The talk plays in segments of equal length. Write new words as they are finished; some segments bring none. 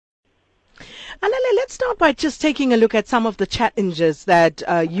Anele, let's start by just taking a look at some of the challenges that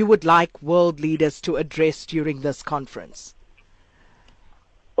you would like world leaders to address during this conference.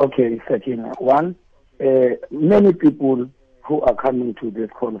 Okay, Sakina. One, many people who are coming to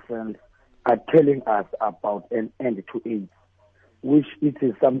this conference are telling us about an end to AIDS, which it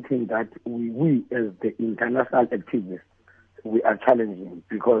is something that we as the international activists, we are challenging,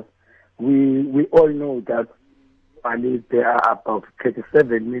 because we all know that there are about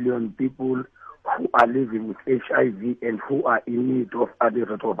 37 million people who are living with HIV and who are in need of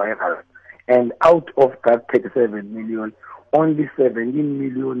antiretrovirals. And out of that 37 million, only 17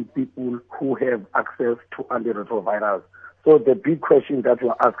 million people who have access to antiretrovirals. So the big question that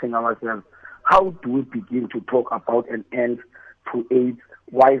we're asking ourselves, how do we begin to talk about an end to AIDS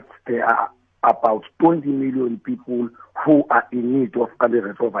whilst there are about 20 million people who are in need of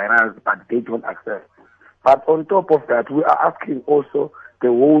antiretrovirals but they don't access? But on top of that, we are asking also the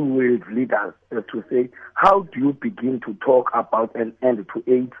whole world leaders to say, how do you begin to talk about an end to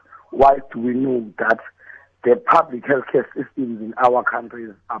AIDS whilst we know that the public healthcare systems in our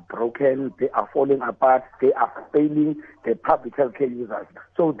countries are broken, they are falling apart, they are failing the public healthcare users.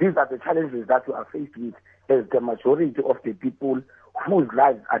 So these are the challenges that we are faced with as the majority of the people whose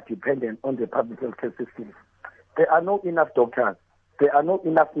lives are dependent on the public healthcare systems. There are not enough doctors, there are not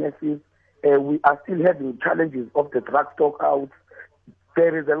enough nurses, we are still having challenges of the drug stockouts.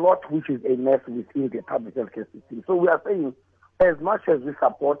 There is a lot which is a mess within the public healthcare system. So we are saying, as much as we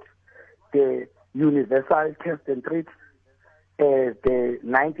support the universal test and treat, the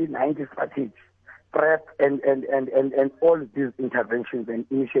 1990 strategy, PrEP, and all these interventions and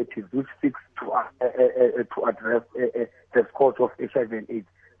initiatives which seeks to address the scourge of HIV and AIDS.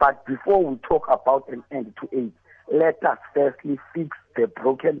 But before we talk about an end to AIDS, let us firstly fix the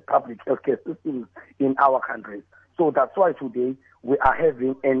broken public healthcare systems in our countries. So that's why today we are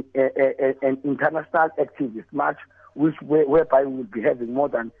having an international activist march, whereby we will be having more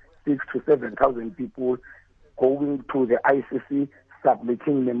than 6,000 to 7,000 people going to the ICC,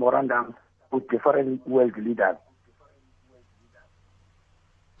 submitting memorandums with different world leaders.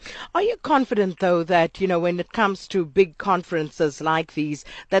 Are you confident, though, that, when it comes to big conferences like these,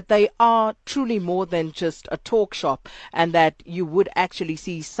 that they are truly more than just a talk shop, and that you would actually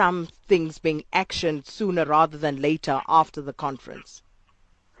see some things being actioned sooner rather than later after the conference?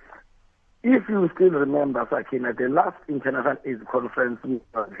 If you still remember, Sakina, the last International AIDS conference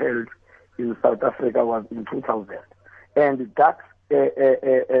was held in South Africa was in 2000. And that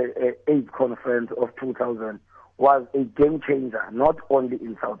AIDS conference of 2000 was a game changer, not only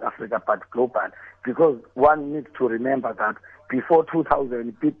in South Africa, but global. Because one needs to remember that before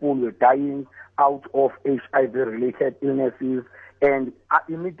 2000, people were dying out of HIV-related illnesses. And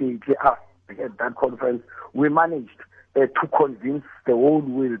immediately after that conference, we managed to convince the whole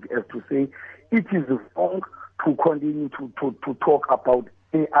world as to say it is wrong to continue to talk about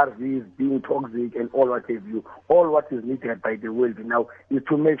ARVs being toxic and all what have you. All what is needed by the world now is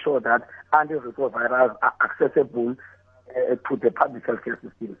to make sure that antiretrovirals are accessible to the public healthcare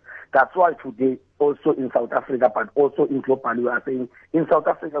system. That's why today, also in South Africa, but also in global, we are saying in South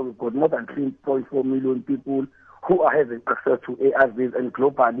Africa we've got more than 3.4 million people who are having access to ARVs, and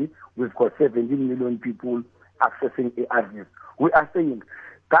globally we've got 17 million people accessing ARVs. We are saying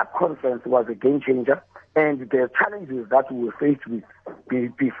that conference was a game changer, and the challenges that we were faced with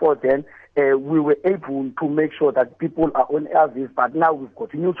before then, we were able to make sure that people are on ARVs, but now we've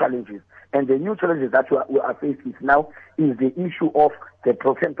got new challenges. And the new challenges that we are faced with now is the issue of the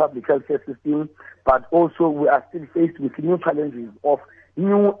broken public healthcare system, but also we are still faced with new challenges of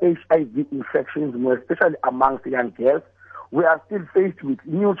new HIV infections, more especially amongst young girls. We are still faced with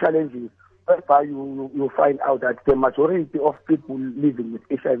new challenges whereby you find out that the majority of people living with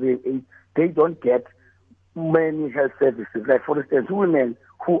HIV and AIDS, they don't get many health services. Like, for instance, women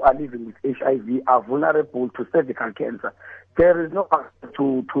who are living with HIV are vulnerable to cervical cancer. There is no access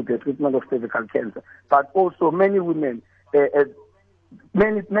to the treatment of cervical cancer. But also many women,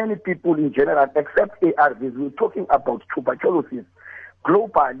 many people in general, except ARVs, we're talking about tuberculosis.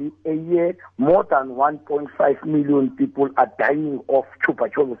 Globally, a year, more than 1.5 million people are dying of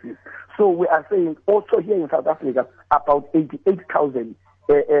tuberculosis. So we are saying also here in South Africa, about 88,000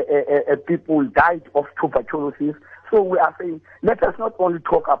 people died of tuberculosis. So we are saying, let us not only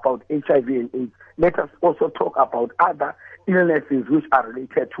talk about HIV and AIDS, let us also talk about other illnesses which are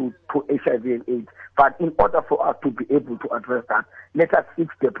related to HIV and AIDS. But in order for us to be able to address that, let us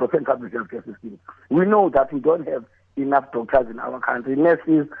fix the broken public healthcare system. We know that we don't have enough doctors in our country.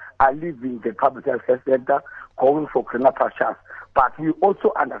 Nurses are leaving the public healthcare sector, going for greener pastures. But we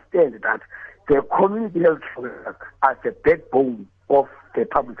also understand that the community health workers are the backbone of the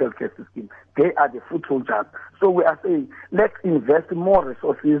public health care system. They are the foot soldiers. So we are saying, let's invest more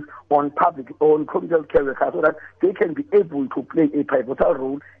resources on community health care workers so that they can be able to play a pivotal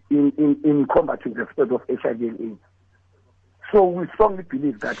role in combating the spread of HIV and AIDS. So we strongly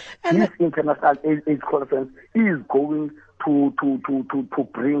believe that this international AIDS conference is going to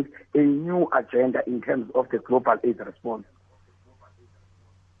bring a new agenda in terms of the global AIDS response.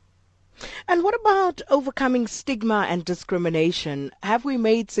 And what about overcoming stigma and discrimination? Have we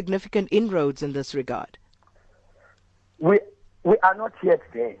made significant inroads in this regard? We are not yet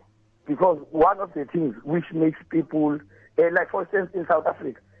there, because one of the things which makes people, like for instance in South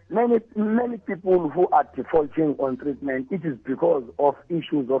Africa, many people who are defaulting on treatment, it is because of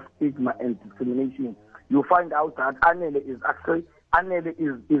issues of stigma and discrimination. You find out that Anele is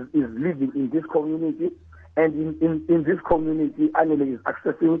living in this community, and in this community, Anele is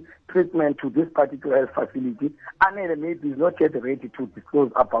accessing treatment to this particular health facility. Anele maybe is not yet ready to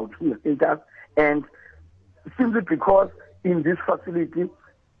disclose about his status, and simply because in this facility,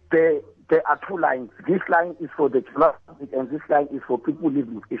 there are two lines. This line is for the general public, and this line is for people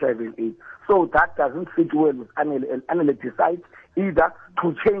living with HIV and AIDS. So that doesn't fit well with Anele, and Anele decides either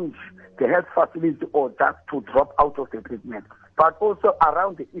to change the health facility or just to drop out of the treatment. But also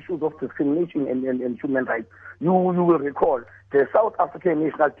around the issues of discrimination and human rights, you will recall the South African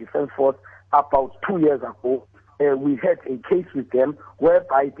National Defence Force about 2 years ago, we had a case with them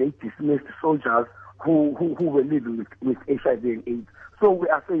whereby they dismissed soldiers who were living with HIV and AIDS. So we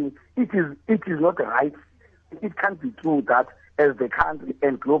are saying it is not right. It can't be true that as the country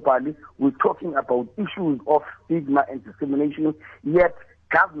and globally we're talking about issues of stigma and discrimination, yet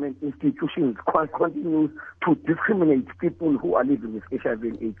government institutions continue to discriminate people who are living with HIV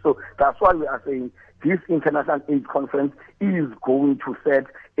and AIDS. So that's why we are saying this International AIDS Conference is going to set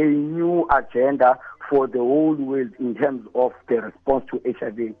a new agenda for the whole world in terms of the response to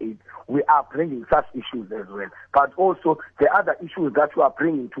HIV and AIDS. We are bringing such issues as well. But also the other issues that we are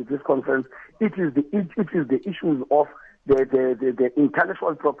bringing to this conference, it is the issues of the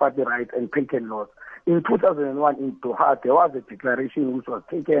intellectual property rights and patent laws. In 2001 in Doha, there was a declaration which was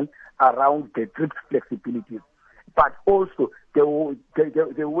taken around the TRIPS flexibilities. But also, the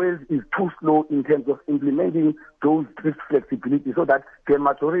world is too slow in terms of implementing those TRIPS flexibilities so that the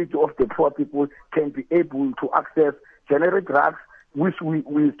majority of the poor people can be able to access generic drugs, which we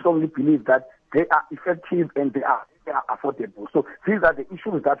strongly believe that they are effective and they are affordable. So these are the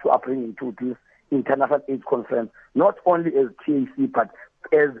issues that we are bringing to this International AIDS Conference, not only as TAC, but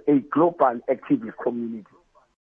as a global activist community.